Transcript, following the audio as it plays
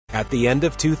At the end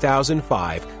of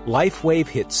 2005, LifeWave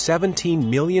hit $17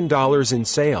 million in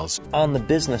sales. On the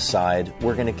business side,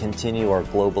 we're going to continue our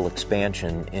global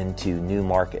expansion into new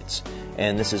markets.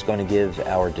 And this is going to give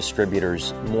our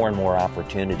distributors more and more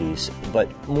opportunities. But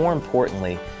more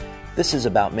importantly, this is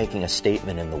about making a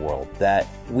statement in the world that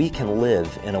we can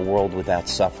live in a world without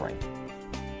suffering.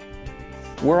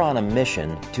 We're on a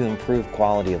mission to improve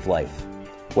quality of life,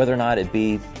 whether or not it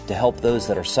be to help those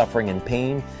that are suffering in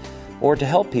pain, or to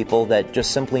help people that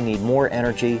just simply need more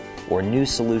energy or new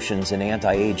solutions in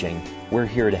anti-aging. We're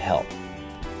here to help.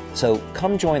 So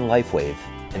come join LifeWave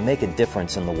and make a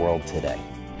difference in the world today.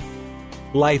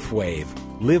 LifeWave.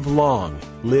 Live long,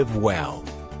 live well.